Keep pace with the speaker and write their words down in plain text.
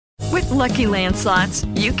Lucky Land Slots,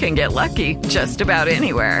 you can get lucky just about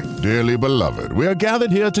anywhere. Dearly beloved, we are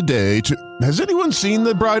gathered here today to... Has anyone seen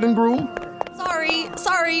the bride and groom?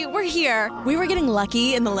 Sorry, we're here. We were getting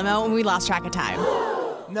lucky in the limo and we lost track of time.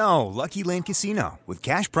 No, Lucky Land Casino, with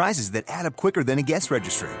cash prizes that add up quicker than a guest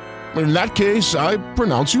registry. In that case, I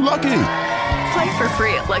pronounce you lucky. Play for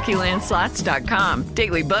free at LuckyLandSlots.com.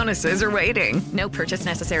 Daily bonuses are waiting. No purchase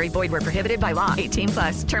necessary. Void where prohibited by law.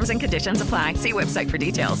 18+. Terms and conditions apply. See website for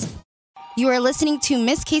details. You are listening to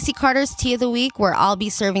Miss Casey Carter's Tea of the Week, where I'll be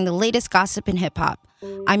serving the latest gossip in hip-hop.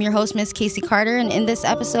 I'm your host, Miss Casey Carter, and in this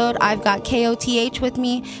episode, I've got KOTH with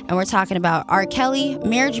me, and we're talking about R. Kelly,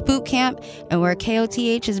 marriage boot camp, and where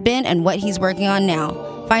KOTH has been and what he's working on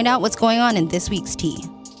now. Find out what's going on in this week's tea.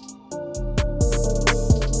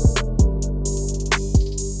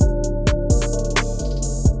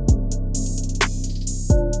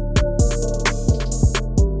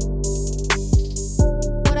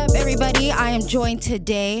 I am joined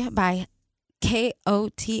today by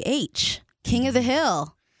KOTH, King of the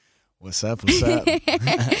Hill. What's up? What's up?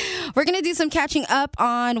 We're going to do some catching up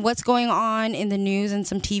on what's going on in the news and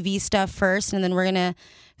some TV stuff first, and then we're going to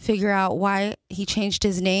figure out why he changed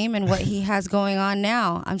his name and what he has going on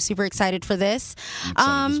now. I'm super excited for this.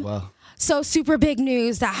 I'm excited as well. So super big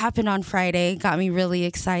news that happened on Friday. Got me really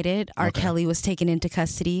excited. R. Kelly was taken into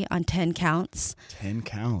custody on 10 counts. 10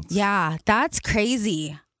 counts? Yeah, that's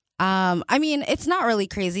crazy. I mean, it's not really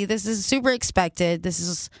crazy. This is super expected.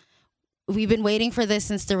 We've been waiting for this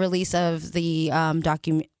since the release of the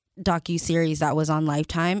docu-series that was on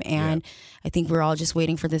Lifetime, and I think we're all just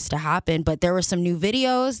waiting for this to happen. But there were some new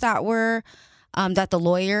videos that were that the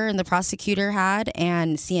lawyer and the prosecutor had,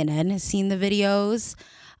 and CNN has seen the videos.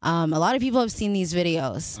 A lot of people have seen these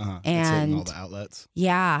videos, and all the outlets.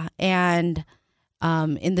 Yeah, and.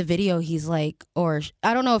 In the video, he's like, or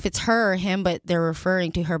I don't know if it's her or him, but they're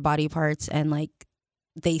referring to her body parts, and like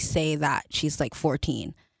they say that she's like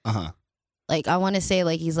 14. Like I want to say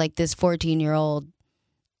like he's like this 14-year-old.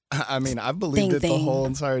 I mean, I've believed it the whole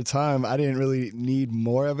entire time. I didn't really need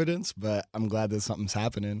more evidence, but I'm glad that something's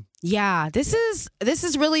happening. Yeah, this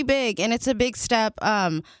is really big, and it's a big step.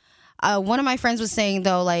 One of my friends was saying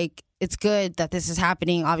though, like it's good that this is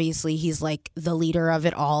happening. Obviously, he's like the leader of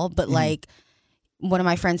it all, but like. One of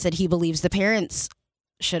my friends said he believes the parents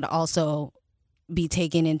should also be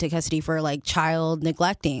taken into custody for like child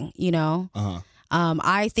neglecting, you know?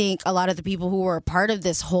 I think a lot of the people who were a part of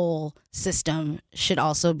this whole system should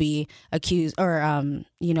also be accused or,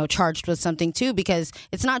 charged with something too, because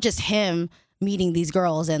it's not just him meeting these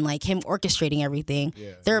girls and like him orchestrating everything.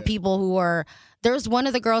 There are people who there's one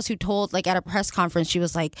of the girls who told like at a press conference, she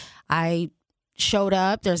was like, I showed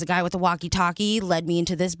up, there's a guy with a walkie-talkie, led me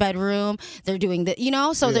into this bedroom, they're doing that,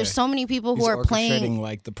 so there's so many people who are playing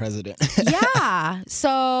like the president. Yeah,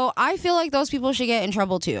 so I feel like those people should get in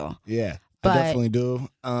trouble too. I definitely do.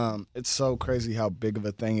 It's so crazy how big of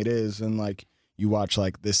a thing it is, and like you watch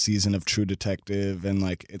like this season of True Detective, and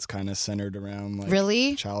like it's kind of centered around like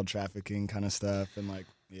really child trafficking kind of stuff, and like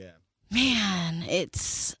man,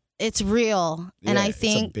 it's real, and I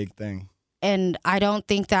think it's a big thing. And I don't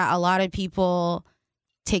think that a lot of people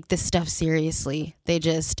take this stuff seriously. They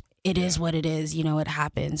just, it is what it is, it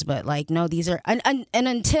happens. But like, no, these are, and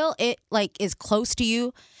until it like is close to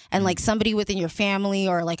you and like somebody within your family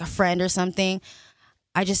or like a friend or something,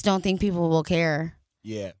 I just don't think people will care.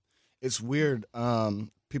 Yeah, it's weird.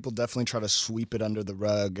 People definitely try to sweep it under the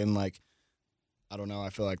rug, and like, I don't know, I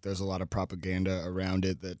feel like there's a lot of propaganda around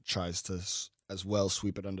it that tries to as well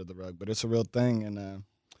sweep it under the rug. But it's a real thing, and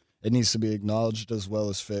it needs to be acknowledged as well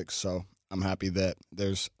as fixed. So I'm happy that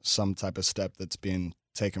there's some type of step that's being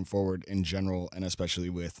taken forward in general, and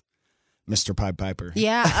especially with Mr. Pied Piper.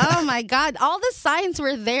 Yeah. Oh my God. All the signs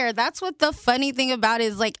were there. That's what the funny thing about it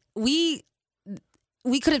is, like we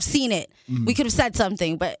could have seen it. Mm-hmm. We could have said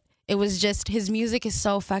something, but it was just, his music is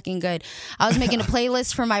so fucking good. I was making a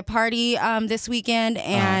playlist for my party this weekend,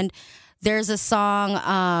 and there's a song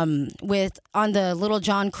on the Little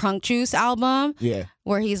John Crunk Juice album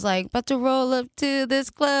where he's like, about to roll up to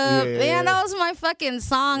this club. Man, that was my fucking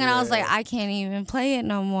song. And I was like, I can't even play it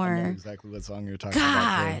no more. I know exactly what song you're talking about.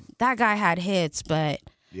 God, that guy had hits, but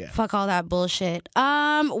fuck all that bullshit.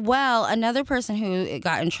 Well, another person who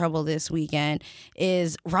got in trouble this weekend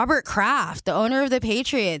is Robert Kraft, the owner of the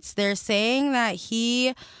Patriots. They're saying that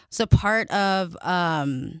he was a part of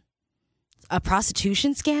a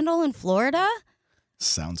prostitution scandal in Florida.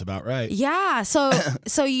 Sounds about right. Yeah.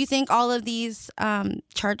 So you think all of these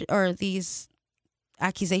these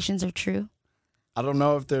accusations are true? I don't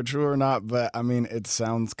know if they're true or not, but I mean, it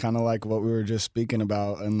sounds kind of like what we were just speaking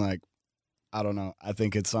about, and like, I don't know. I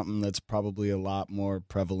think it's something that's probably a lot more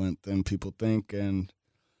prevalent than people think, and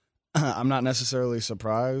I'm not necessarily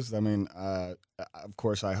surprised. I mean, of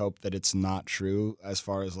course, I hope that it's not true as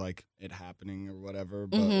far as like it happening or whatever,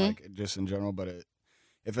 but like just in general. But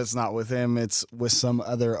if it's not with him, it's with some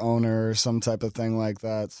other owner or some type of thing like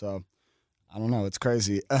that. So I don't know. It's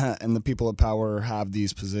crazy. And the people of power have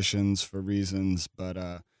these positions for reasons, but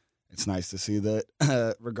it's nice to see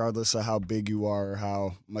that regardless of how big you are or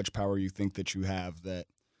how much power you think that you have, that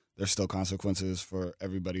there's still consequences for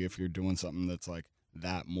everybody if you're doing something that's like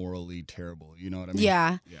that morally terrible. You know what I mean?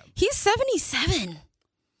 Yeah. He's 77.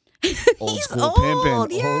 Old He's school old,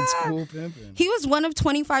 pimping. yeah. Old school pimping. He was one of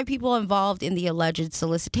 25 people involved in the alleged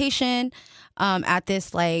solicitation at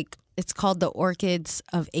this, like, it's called the Orchids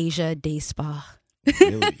of Asia Day Spa.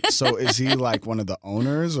 Really? So is he like one of the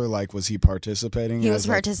owners, or like was he participating? He was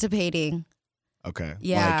like, participating. okay.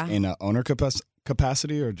 Yeah. Like in an owner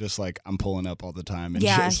capacity, or just like I'm pulling up all the time? And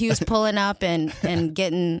Yeah, just... he was pulling up and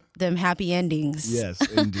getting them happy endings. Yes,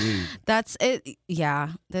 indeed. That's it.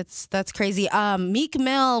 Yeah, that's crazy. Meek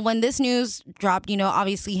Mill, when this news dropped, you know,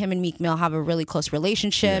 obviously him and Meek Mill have a really close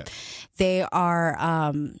relationship. Yeah. They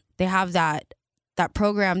are they have that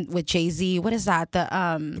program with Jay-Z. What is that?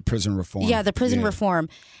 The prison reform. Yeah, the prison reform.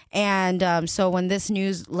 And so when this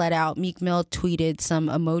news let out, Meek Mill tweeted some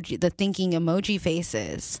the thinking emoji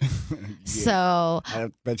faces. So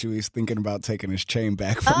I bet you he's thinking about taking his chain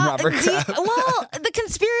back from Robert Kraft. Well, the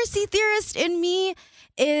conspiracy theorist in me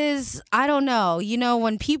is, I don't know. You know,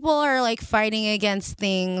 when people are like fighting against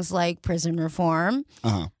things like prison reform,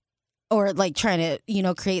 or like trying to, you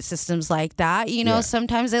know, create systems like that, you know,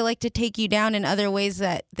 sometimes they like to take you down in other ways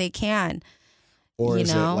that they can. Or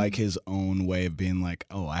is it like his own way of being like,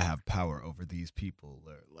 oh, I have power over these people,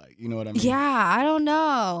 or like, you know what I mean? Yeah, I don't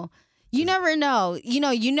know. You never know. You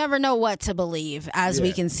know, you never know what to believe, as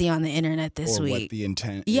we can see on the internet this or week. What the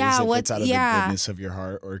intent is, if it's out of the goodness of your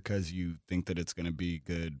heart, or because you think that it's going to be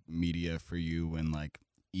good media for you and like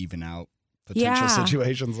even out potential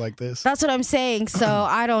situations like this. That's what I'm saying. So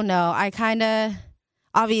I don't know. I kind of,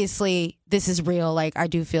 obviously this is real. Like, I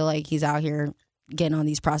do feel like he's out here getting on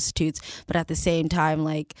these prostitutes, but at the same time,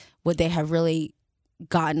 like, would they have really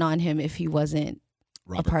gotten on him if he wasn't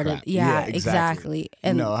Robert a part Kraft. of? Yeah, exactly.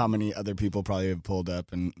 And you know how many other people probably have pulled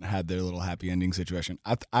up and had their little happy ending situation.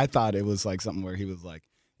 I thought it was like something where he was like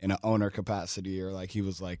in an owner capacity, or like he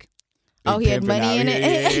was like, he had money in it.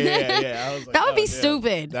 Yeah. I was like, that would be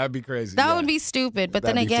stupid. That'd be crazy. That would be stupid. But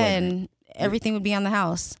That'd then be again, everything would be on the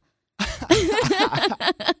house.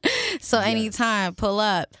 So anytime, pull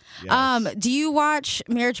up. Yes. Do you watch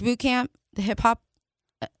Marriage Boot Camp, the hip hop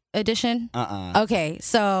edition? Okay,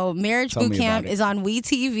 so Marriage Boot Camp is on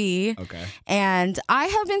WeTV. Okay. And I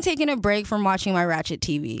have been taking a break from watching my Ratchet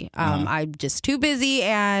TV. I'm just too busy,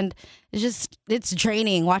 and it's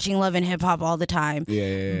draining watching Love and Hip Hop all the time.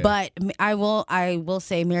 Yeah. But I will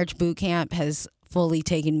say Marriage Boot Camp has fully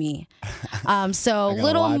taken me. So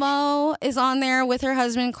Little Mo is on there with her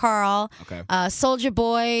husband Carl. Okay. Soulja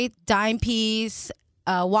Boy, Dime Piece,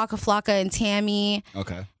 Waka Flocka and Tammy.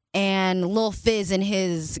 Okay. And Lil Fizz and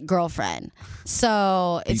his girlfriend.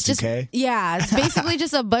 So it's B2K? it's basically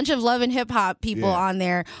just a bunch of Love and Hip Hop people on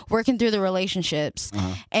there working through the relationships.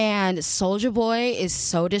 And Soulja Boy is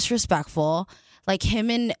so disrespectful. Like him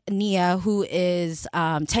and Nia, who is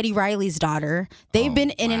Teddy Riley's daughter, they've been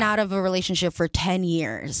in and out of a relationship for 10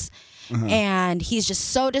 years. And he's just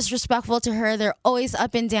so disrespectful to her. They're always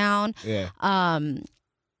up and down.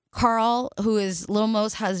 Carl, who is Lil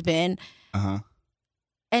Mo's husband,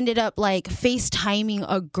 ended up like FaceTiming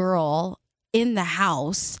a girl in the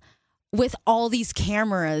house with all these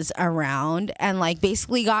cameras around, and like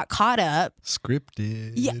basically got caught up.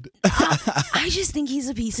 Scripted. Yeah. I just think he's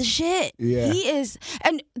a piece of shit. Yeah. He is.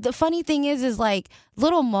 And the funny thing is like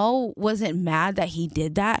Little Mo wasn't mad that he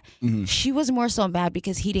did that. She was more so mad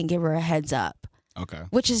because he didn't give her a heads up. Okay.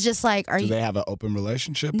 Which is just like, Do they have an open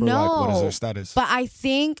relationship, or No. like what is their status? But I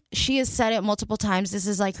think she has said it multiple times. This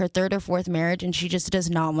is like her third or fourth marriage, and she just does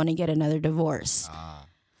not want to get another divorce.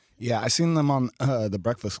 Yeah, I seen them on The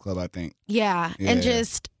Breakfast Club, I think. Yeah. And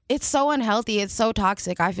just, it's so unhealthy. It's so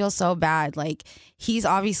toxic. I feel so bad. Like, he's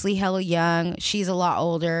obviously hella young. She's a lot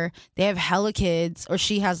older. They have hella kids, or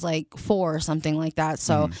she has like 4 or something like that.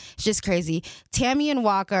 So it's just crazy. Tammy and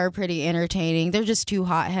Waka are pretty entertaining. They're just 2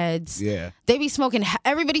 hotheads. Yeah. They be smoking,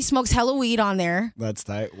 everybody smokes hella weed on there. That's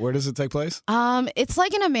tight. Where does it take place? It's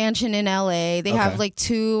like in a mansion in LA. They have like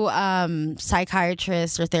 2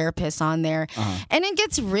 psychiatrists or therapists on there. And it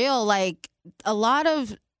gets real. Like, a lot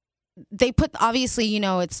of, they put, obviously, you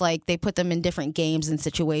know, it's like they put them in different games and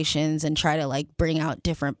situations and try to like bring out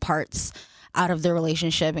different parts out of their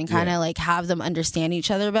relationship and kind of like have them understand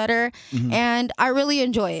each other better. And I really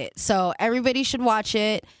enjoy it. So everybody should watch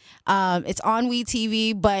it. It's on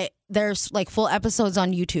WeTV, but there's like full episodes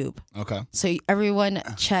on YouTube. Okay. So everyone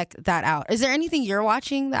check that out. Is there anything you're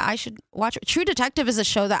watching that I should watch? True Detective is a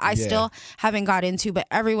show that I still haven't got into, but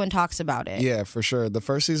everyone talks about it. Yeah, for sure. The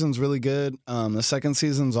first season's really good. The second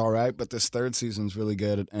season's all right, but this third season's really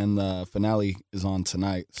good, and the finale is on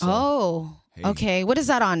tonight. So, okay. What is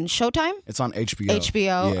that on? Showtime? It's on HBO.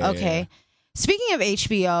 HBO. Yeah, okay. yeah. Speaking of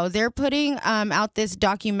HBO, they're putting out this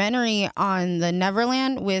documentary on the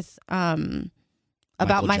Neverland with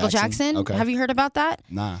about Michael Jackson. Okay. Have you heard about that?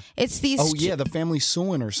 Nah. It's these. Oh yeah, the family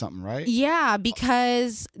suing or something, right? Yeah,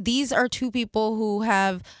 because these are two people who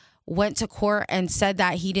have went to court and said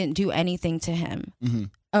that he didn't do anything to him.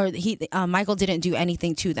 Or Michael didn't do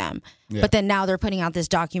anything to them. Yeah. But then now they're putting out this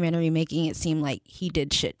documentary making it seem like he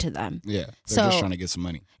did shit to them. Yeah, they're So- just trying to get some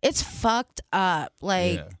money. It's fucked up.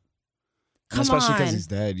 Like, Yeah. come Especially on. because he's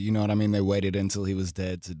dead. You know what I mean? They waited until he was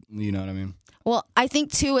dead to, you know what I mean? Well, I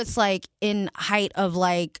think too, it's like in height of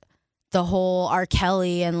like the whole R.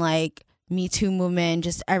 Kelly and like Me Too movement,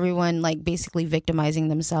 just everyone like basically victimizing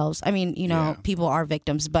themselves. I mean, you know, people are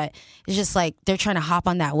victims, but it's just like they're trying to hop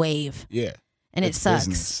on that wave. Yeah. And It's it sucks.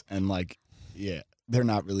 business. And like, yeah, they're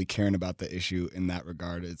not really caring about the issue in that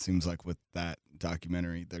regard. It seems like with that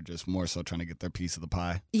documentary, they're just more so trying to get their piece of the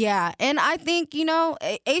pie. Yeah. And I think, you know,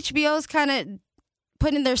 HBO's kind of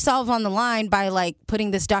putting themselves on the line by like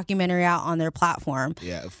putting this documentary out on their platform.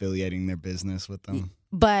 Yeah, affiliating their business with them.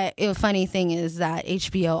 But the funny thing is that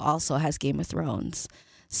HBO also has Game of Thrones.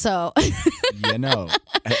 So, You know,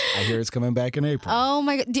 I hear it's coming back in April. oh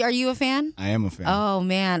my God. Are you a fan? I am a fan. Oh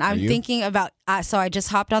man, I'm you? thinking about. So I just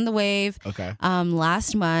hopped on the wave Okay.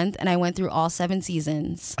 last month, and I went through all 7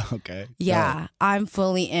 seasons. Okay. Yeah, I'm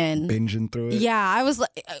fully in. Binging through it. Yeah, I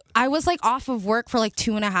was like off of work for like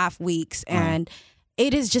 2.5 weeks, and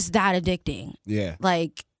it is just that addicting. Yeah.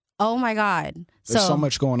 Like, oh my God. There's so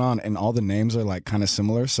much going on, and all the names are like kind of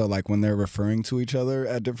similar. So like when they're referring to each other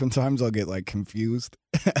at different times, I'll get like confused.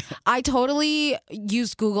 I totally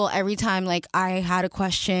used Google every time like I had a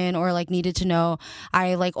question or like needed to know.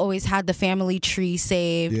 I like always had the family tree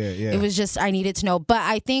saved. Yeah, yeah. It was just I needed to know. But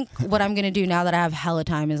I think what I'm gonna do now that I have hella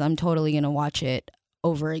time is I'm totally gonna watch it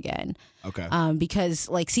over again. Okay. Because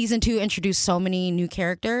like season 2 introduced so many new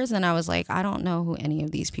characters, and I was like, I don't know who any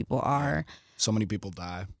of these people are. So many people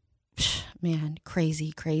die. Man,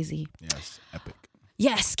 crazy. Yes, epic.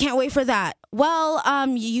 Yes, can't wait for that. Well,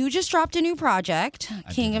 you just dropped a new project,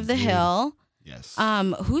 King of the Hill. Yes.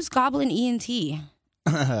 Who's Goblin ENT?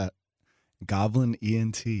 Goblin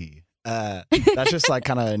ENT. That's just like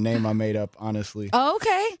kind of a name I made up, honestly. Oh,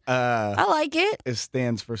 okay. I like it. It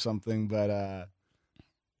stands for something, but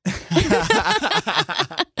You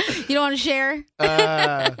don't want to share?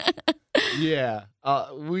 yeah.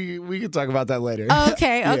 We can talk about that later.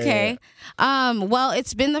 Okay. Yeah. Well,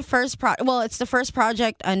 it's been the first it's the first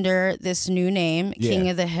project under this new name, King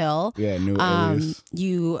of the Hill. Yeah, new alias.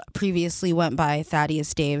 You previously went by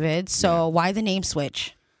Thaddeus David. So why the name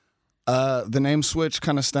switch? The name switch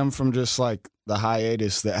kind of stemmed from just like the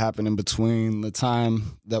hiatus that happened in between, the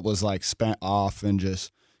time that was like spent off and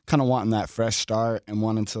just kind of wanting that fresh start and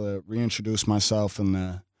wanting to reintroduce myself in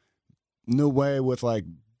a new way with like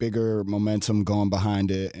bigger momentum going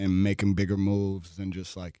behind it and making bigger moves and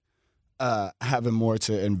just like having more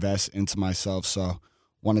to invest into myself. So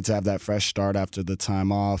wanted to have that fresh start after the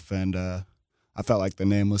time off, and I felt like the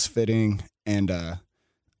name was fitting, and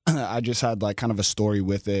I just had like kind of a story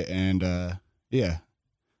with it, and yeah,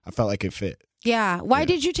 I felt like it fit. Yeah. Why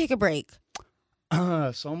did you take a break?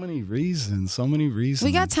 So many reasons.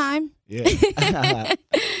 We got time. Yeah.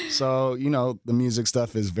 So, you know, the music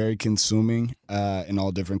stuff is very consuming in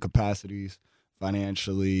all different capacities,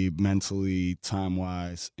 financially, mentally,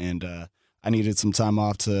 time-wise. And I needed some time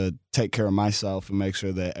off to take care of myself and make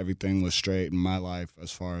sure that everything was straight in my life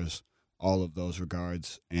as far as all of those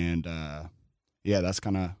regards. And yeah, that's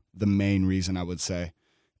kind of the main reason I would say.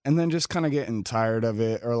 And then just kind of getting tired of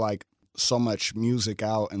it, or like so much music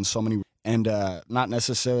out and so many, and not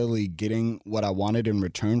necessarily getting what I wanted in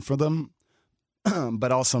return for them,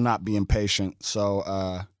 but also not being patient. So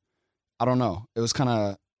I don't know. It was kind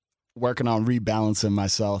of working on rebalancing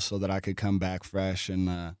myself so that I could come back fresh. And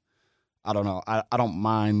I don't know. I don't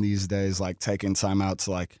mind these days like taking time out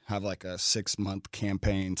to like have like a 6-month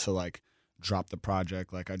campaign to like drop the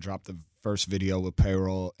project. Like I dropped the first video with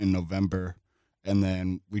Payroll in November, and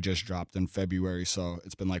then we just dropped in February. So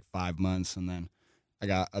it's been like 5 months, and then I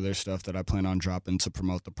got other stuff that I plan on dropping to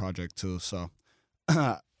promote the project too. So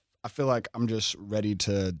I feel like I'm just ready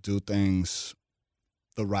to do things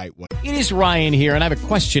the right way. It is Ryan here, and I have a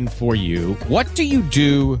question for you. What do you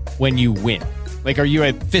do when you win? Like, are you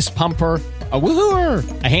a fist pumper, a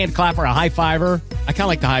woohooer, a hand clapper, a high fiver? I kind of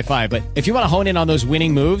like the high five, but if you want to hone in on those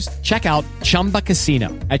winning moves, check out Chumba Casino.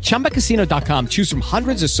 At ChumbaCasino.com, choose from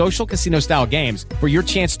hundreds of social casino-style games for your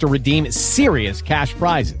chance to redeem serious cash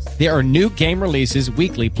prizes. There are new game releases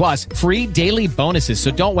weekly, plus free daily bonuses. So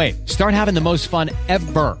don't wait. Start having the most fun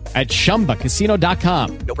ever at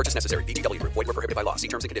ChumbaCasino.com. No purchase necessary. VGW Group. Void where prohibited by law. See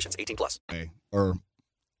terms and conditions. 18+. Or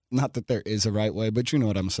not that there is a right way, but you know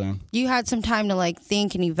what I'm saying. You had some time to like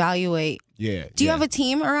think and evaluate. Yeah. Do you have a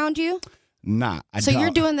team around you? Nah. So you're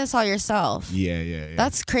doing this all yourself. Yeah.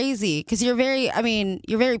 That's crazy because you're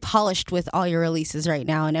very polished with all your releases right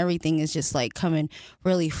now, and everything is just like coming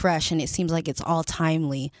really fresh, and it seems like it's all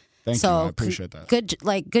timely. Thank you. I appreciate that.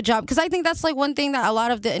 Good job. Because I think that's like one thing that a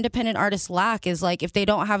lot of the independent artists lack is like if they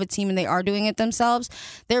don't have a team and they are doing it themselves,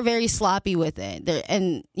 they're very sloppy with it.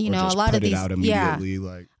 A lot of these,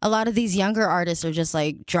 a lot of these younger artists are just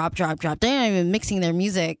like drop. They're not even mixing their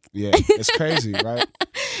music. Yeah, it's crazy, right?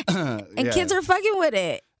 And kids are fucking with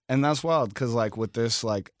it. And that's wild because like with this,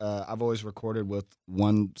 like I've always recorded with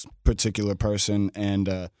one particular person,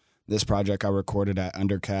 and this project I recorded at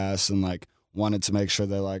Undercast, and like wanted to make sure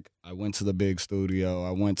that like I went to the big studio,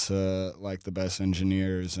 I went to like the best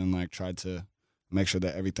engineers, and like tried to make sure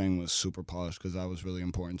that everything was super polished because that was really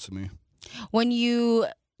important to me. When you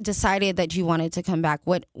decided that you wanted to come back,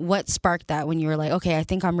 what sparked that when you were like, okay, I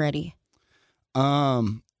think I'm ready?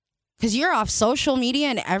 Because you're off social media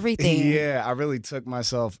and everything. Yeah, I really took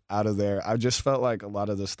myself out of there. I just felt like a lot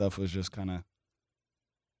of the stuff was just kind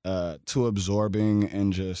of too absorbing,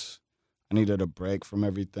 and just I needed a break from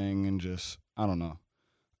everything, and just I don't know.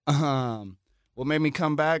 What made me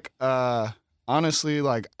come back? Honestly,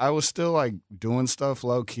 like I was still like doing stuff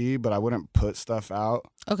low key, but I wouldn't put stuff out.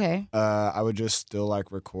 Okay. I would just still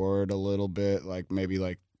like record a little bit, like maybe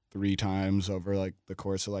like 3 times over like the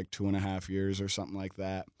course of like 2.5 years or something like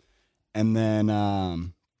that. And then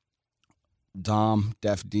Dom,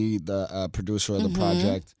 Def D, the producer of the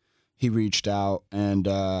project, he reached out, and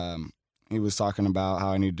he was talking about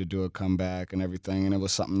how I needed to do a comeback and everything, and it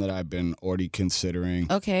was something that I've been already considering.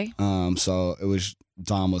 Okay. So it was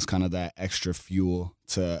Dom was kind of that extra fuel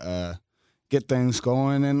to get things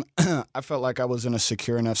going, and I felt like I was in a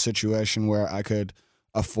secure enough situation where I could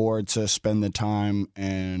afford to spend the time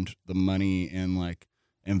and the money in like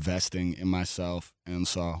investing in myself, and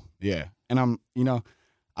so yeah. And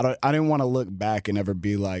I didn't want to look back and ever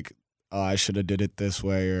be like, oh, I should have did it this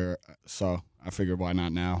way, or so I figured why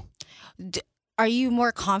not now. Are you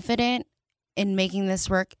more confident in making this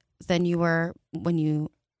work than you were when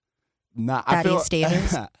you I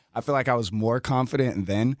feel like I was more confident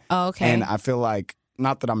then. Oh, okay. And I feel like,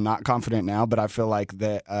 not that I'm not confident now, but I feel like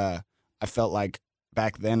that I felt like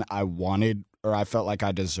back then I felt like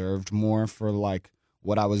I deserved more for like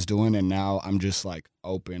what I was doing, and now I'm just like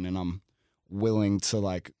open and I'm willing to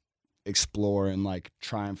like explore and like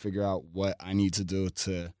try and figure out what I need to do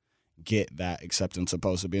to get that acceptance,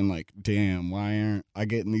 opposed to being like, damn, why aren't I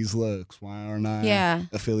getting these looks? Why aren't I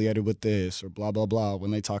affiliated with this or blah, blah, blah when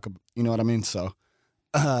they talk, you know what I mean? So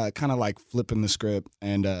kind of like flipping the script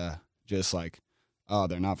and just like, oh,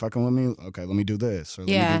 they're not fucking with me? Okay, let me do this or let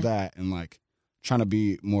me do that. And like trying to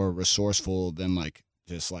be more resourceful than like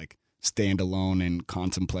just like stand alone and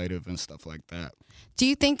contemplative and stuff like that. Do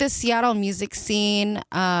you think the Seattle music scene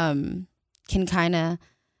can kind of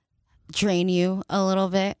drain you a little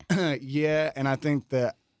bit? Yeah, and I think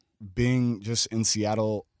that being just in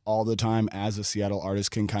Seattle all the time as a Seattle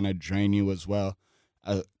artist can kind of drain you as well.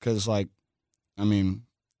 Because, like, I mean,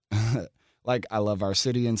 like, I love our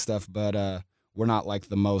city and stuff, but we're not, like,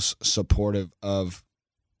 the most supportive of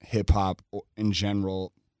hip-hop in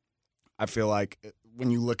general. I feel like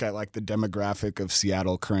when you look at, like, the demographic of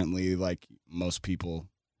Seattle currently, like, most people,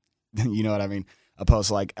 you know what I mean? Opposed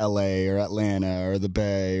to like LA or Atlanta or the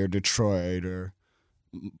Bay or Detroit or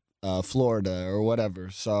Florida or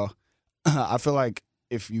whatever. So I feel like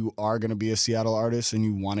if you are going to be a Seattle artist and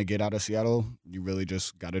you want to get out of Seattle, you really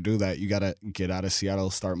just got to do that. You got to get out of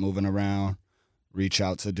Seattle, start moving around, reach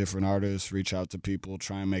out to different artists, reach out to people,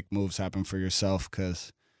 try and make moves happen for yourself,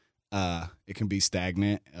 because it can be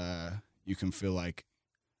stagnant. You can feel like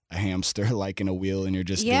a hamster like in a wheel, and you're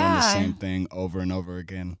just doing the same thing over and over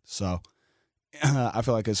again. So I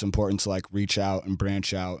feel like it's important to like reach out and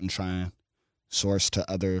branch out and try and source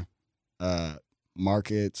to other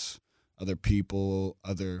markets, other people,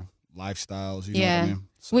 other lifestyles. You know what I mean?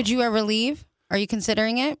 So, would you ever leave? Are you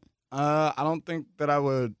considering it? I don't think that I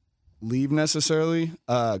would leave necessarily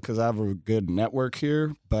because I have a good network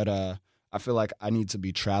here. But I feel like I need to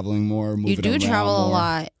be traveling more, moving You do around travel a more.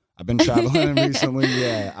 lot. I've been traveling recently.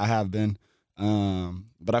 Yeah, I have been.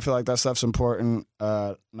 But I feel like that stuff's important,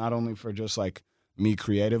 not only for just like me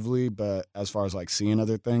creatively, but as far as like seeing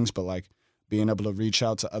other things, but like being able to reach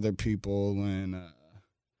out to other people and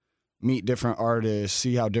meet different artists,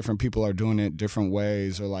 see how different people are doing it different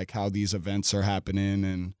ways, or like how these events are happening,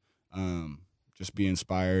 and just be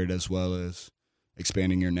inspired as well as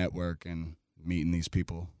expanding your network and meeting these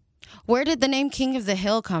people. Where did the name King of the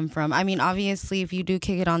Hill come from? I mean, obviously, if you do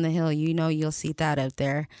kick it on the hill, you know you'll see that up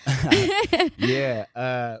there.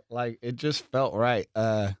 Yeah, like it just felt right.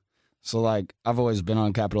 So like I've always been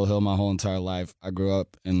on Capitol Hill my whole entire life. I grew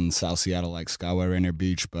up in South Seattle, like Skyway, Rainier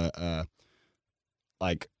Beach, but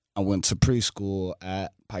like I went to preschool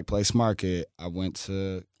at Pike Place Market. I went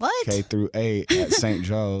to K through 8 at St.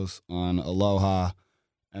 Joe's on Aloha,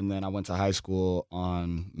 and then I went to high school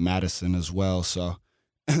on Madison as well. So,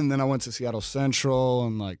 and then I went to Seattle Central,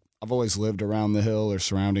 and like I've always lived around the hill or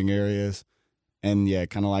surrounding areas. And yeah,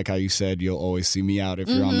 kind of like how you said, you'll always see me out if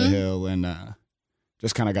you're on the hill, and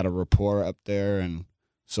just kind of got a rapport up there and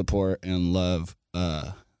support and love.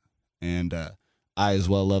 And I as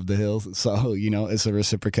well love the hills. So, you know, it's a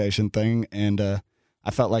reciprocation thing. And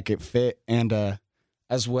I felt like it fit. And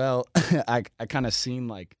as well, I kind of seen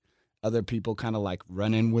like other people kind of like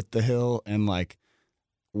running with the hill. And like,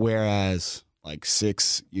 whereas like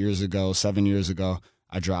 7 years ago,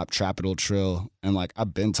 I dropped Trapital Trill, and like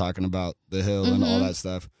I've been talking about the hill and all that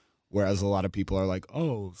stuff. Whereas a lot of people are like,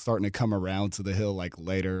 oh, starting to come around to the hill like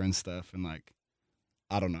later and stuff. And like,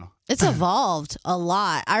 I don't know. It's evolved a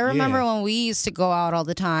lot. I remember when we used to go out all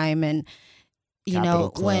the time, and you Capital know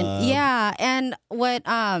Club. and what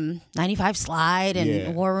 95 Slide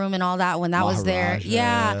and War Room and all that when that was there. Maharaja.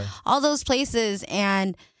 Yeah, all those places.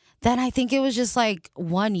 And then I think it was just like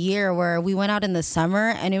 1 year where we went out in the summer,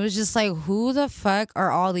 and it was just like, who the fuck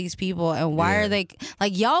are all these people, and why are they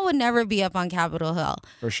like, y'all would never be up on Capitol Hill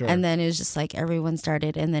For sure. And then it was just like everyone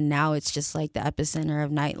started, and then now it's just like the epicenter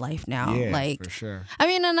of nightlife now. Yeah, like for sure. I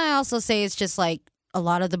mean, and I also say it's just like a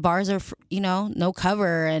lot of the bars are, you know, no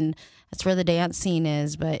cover, and that's where the dance scene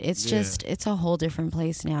is. But it's just, it's a whole different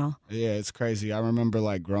place now. Yeah, it's crazy. I remember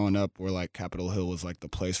like growing up where like Capitol Hill was like the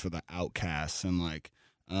place for the outcasts, and like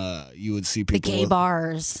you would see The people gay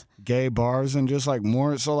with bars. and just like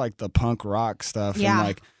more so like the punk rock stuff,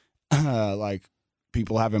 Yeah. and like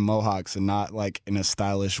people having mohawks, and not like in a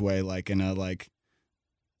stylish way, like in a like,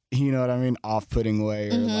 you know what I mean, off-putting way,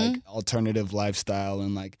 or like alternative lifestyle.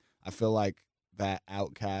 And like I feel like that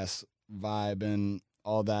outcast vibe and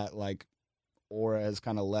all that like aura has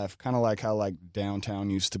kind of left, kind of like how like downtown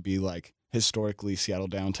used to be. Like historically, Seattle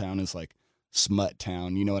downtown is like smut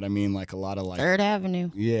town, you know what I mean? Like a lot of like 3rd Avenue.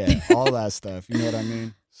 Yeah, all that stuff, you know what I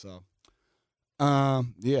mean? So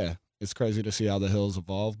yeah, it's crazy to see how the hills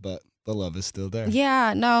evolve, but the love is still there.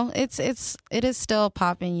 Yeah, no, it is still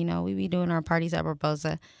popping. You know, we be doing our parties at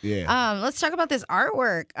Barbosa. Yeah. Let's talk about this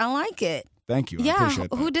artwork. I like it. Thank you. I Yeah, appreciate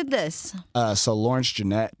that. who did this? So Lawrence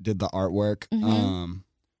Jeanette did the artwork.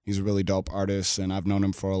 He's a really dope artist, and I've known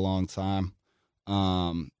him for a long time.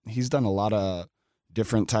 He's done a lot of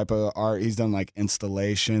different type of art. He's done like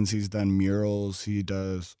installations, he's done murals, he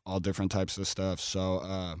does all different types of stuff.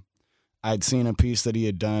 So I'd seen a piece that he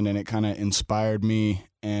had done, and it kind of inspired me,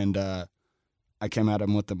 and I came at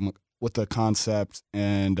him with the concept,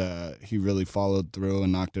 and he really followed through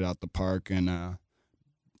and knocked it out the park, and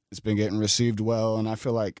it's been getting received well. And I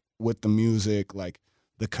feel like with the music, like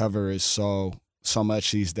the cover is so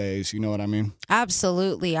much these days, you know what I mean?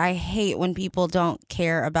 Absolutely. I hate when people don't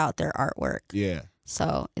care about their artwork. Yeah.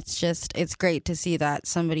 So it's great to see that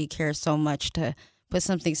somebody cares so much to put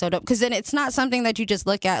something so dope. Because then it's not something that you just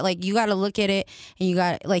look at. Like, you got to look at it, and you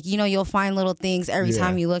got, like, you know, you'll find little things every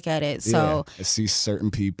time you look at it. So I see certain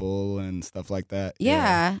people and stuff like that.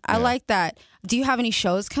 yeah, I like that. Do you have any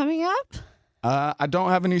shows coming up? I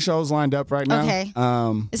don't have any shows lined up right now. Okay.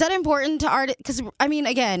 Is that important to art? Because, I mean,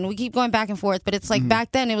 again, we keep going back and forth, but it's like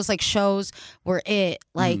back then it was like shows were it.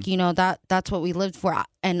 Like, you know, that's what we lived for.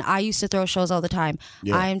 And I used to throw shows all the time.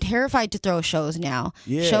 Yeah. I am terrified to throw shows now.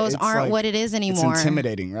 Yeah, shows it's aren't like- what it is anymore. It's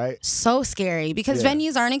intimidating, right? So scary because Yeah.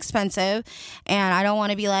 venues aren't expensive, and I don't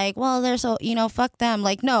want to be like, well, they're so, you know, fuck them.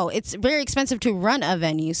 Like, no, it's very expensive to run a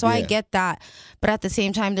venue, so I Yeah. get that, but at the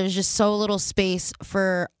same time, there's just so little space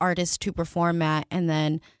for artists to perform at, and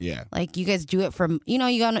then Yeah. like you guys do it from, you know,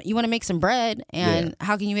 you want to make some bread, and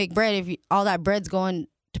how can you make bread if all that bread's going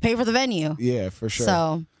to pay for the venue? Yeah, for sure.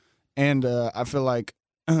 So And I feel like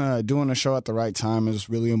doing a show at the right time is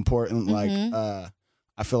really important. Like,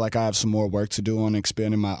 I feel like I have some more work to do on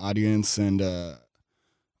expanding my audience and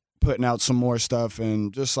putting out some more stuff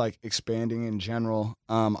and just like expanding in general.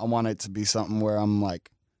 I want it to be something where I'm like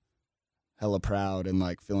hella proud and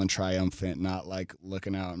like feeling triumphant, not like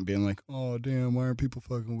looking out and being like, oh damn, why aren't people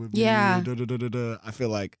fucking with me? Yeah. Da, da, da, da, da. I feel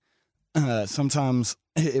like sometimes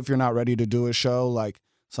if you're not ready to do a show, like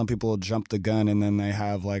some people will jump the gun and then they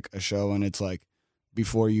have like a show and it's like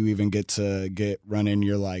before you even get running,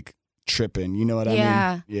 you're like tripping. You know what I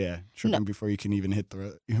mean? Yeah. Tripping before you can even hit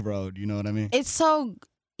the road. You know what I mean? It's so,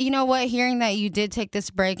 you know what, hearing that you did take this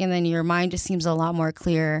break and then your mind just seems a lot more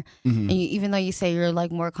clear. Mm-hmm. And even though you say you're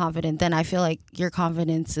like more confident, then I feel like your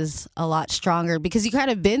confidence is a lot stronger because you kind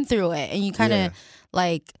of been through it and you kind of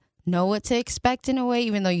like know what to expect in a way,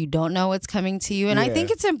 even though you don't know what's coming to you. And I think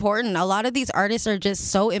it's important. A lot of these artists are just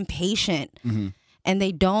so impatient and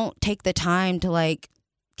they don't take the time to like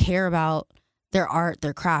care about their art,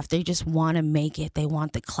 their craft. They just want to make it. They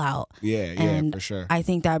want the clout. Yeah, for sure. I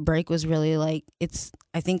think that break was really like,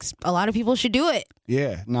 I think a lot of people should do it.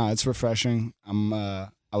 Yeah, no, it's refreshing. I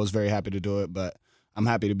was very happy to do it, but I'm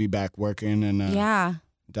happy to be back working and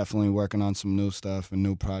definitely working on some new stuff and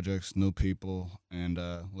new projects, new people, and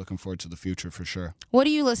looking forward to the future for sure. What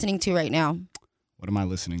are you listening to right now? What am I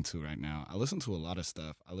listening to right now? I listen to a lot of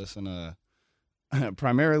stuff. I listen to,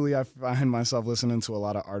 primarily I find myself listening to a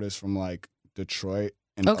lot of artists from like Detroit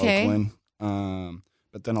and Oakland.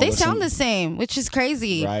 But then they sound the same, which is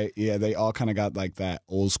crazy. Right? Yeah, they all kind of got like that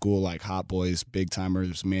old school, like Hot Boys, Big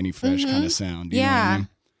Timers, Manny Fresh kind of sound. You know what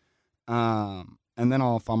I mean? And then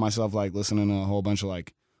I'll find myself like listening to a whole bunch of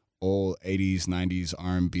like old 80s, 90s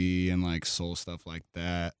R&B and like soul stuff like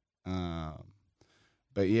that.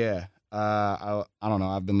 But yeah, I don't know.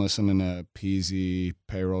 I've been listening to Peasy,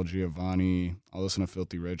 Payroll Giovanni. I listen to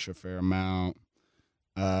Filthy Rich a fair amount.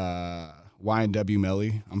 Y&W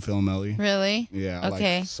Melly. I'm feeling Melly. Really? Yeah. I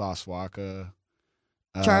like Sauce Walka.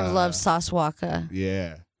 Jarv loves Sauce Walka.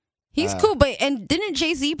 Yeah. He's cool, and didn't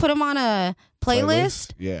Jay-Z put him on a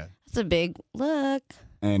playlist? Yeah. That's a big look.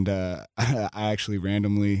 And I actually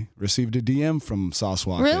randomly received a DM from Sauce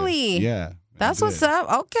Walka. Really? Yeah. That's what's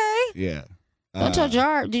up. Okay. Yeah. Don't tell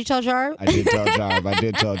Jarv. Did you tell Jarv? I did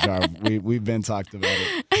tell Jarv. We've been talked about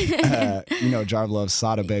it. Jarv loves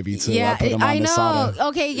Sada Baby too. Yeah, I put him on the Sada.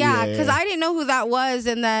 Okay, yeah, because I didn't know who that was,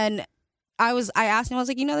 and then I asked him. I was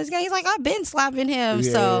like, this guy? He's like, I've been slapping him.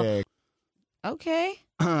 Okay.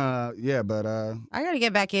 Yeah, but I gotta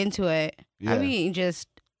get back into it. Yeah. I mean,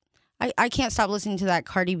 I can't stop listening to that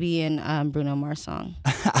Cardi B and Bruno Mars song.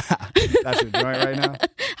 That's your joint right now.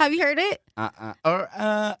 Have you heard it? Or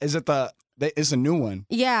is it it's a new one.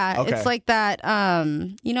 Yeah, okay. It's like that.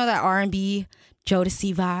 That R&B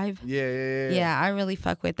Jodeci vibe. Yeah. I really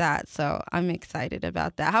fuck with that, so I'm excited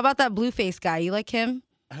about that. How about that Blueface guy? You like him?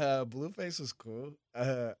 Blueface is cool.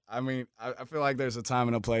 I mean, I feel like there's a time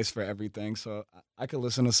and a place for everything, so I could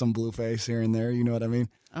listen to some Blueface here and there. You know what I mean?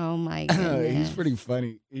 Oh my goodness. He's pretty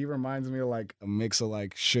funny. He reminds me of like a mix of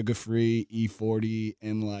like Sugar Free, E40,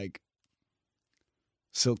 and like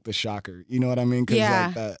Silk the Shocker. You know what I mean?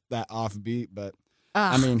 Because like that offbeat, but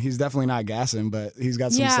I mean, he's definitely not gassing, but he's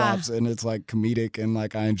got some slaps and it's like comedic and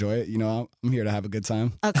like I enjoy it. You know, I'm here to have a good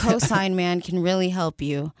time. A cosign man can really help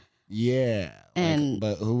you. Yeah. And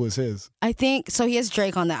but who was his? I think so. He has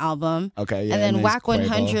Drake on the album. Okay, yeah. And then Whack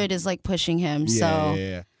 100 is like pushing him.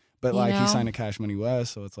 Yeah. But like he signed to Cash Money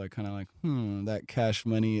West, so it's like kind of like that Cash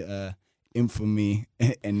Money infamy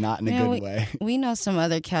and not in a good way. We know some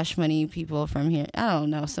other Cash Money people from here. I don't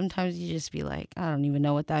know. Sometimes you just be like, I don't even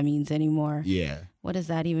know what that means anymore. Yeah. What does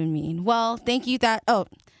that even mean? Well, thank you.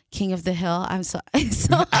 King of the Hill. I'm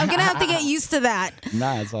I'm gonna have to get used to that.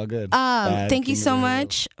 Nah, it's all good. Thank you so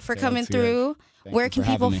much for coming through. Where can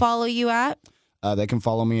people follow you at? They can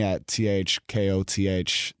follow me at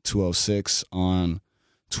THKOTH206 on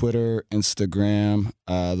Twitter, Instagram.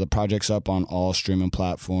 The project's up on all streaming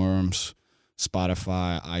platforms: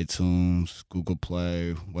 Spotify, iTunes, Google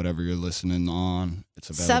Play, whatever you're listening on. It's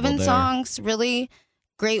available 7 there. songs, really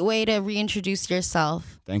great way to reintroduce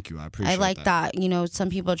yourself. Thank you. I appreciate it. I like that.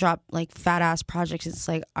 Some people drop like fat ass projects. It's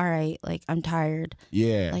like, all right, like I'm tired.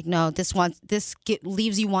 Yeah. Like, no,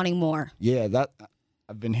 leaves you wanting more. Yeah,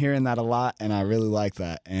 I've been hearing that a lot, and I really like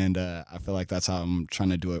that. And I feel like that's how I'm trying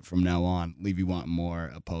to do it from now on. Leave you wanting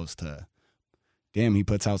more, opposed to, damn, he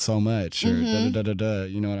puts out so much, or da-da-da-da-da.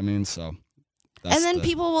 You know what I mean? So. And then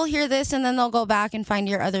people will hear this, and then they'll go back and find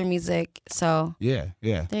your other music. So yeah,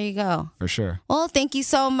 there you go. For sure. Well, thank you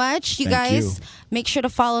so much, you guys. Make sure to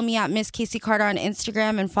follow me at Miss Casey Carter on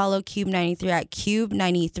Instagram and follow Cube93 at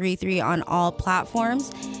Cube933 on all platforms.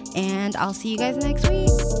 And I'll see you guys next week.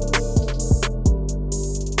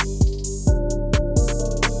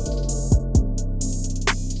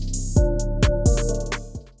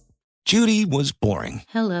 Judy was boring.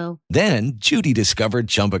 Hello. Then Judy discovered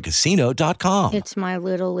ChumbaCasino.com. It's my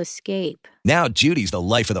little escape. Now Judy's the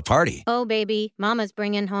life of the party. Oh, baby, mama's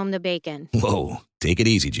bringing home the bacon. Whoa, take it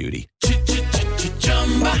easy, Judy.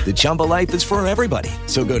 The Chumba life is for everybody.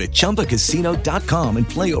 So go to ChumbaCasino.com and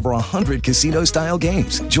play over 100 casino-style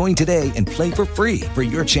games. Join today and play for free for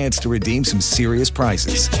your chance to redeem some serious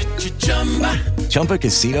prizes.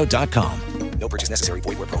 ChumbaCasino.com. No purchase necessary.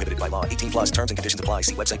 Void where prohibited by law. 18 plus terms and conditions apply.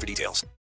 See website for details.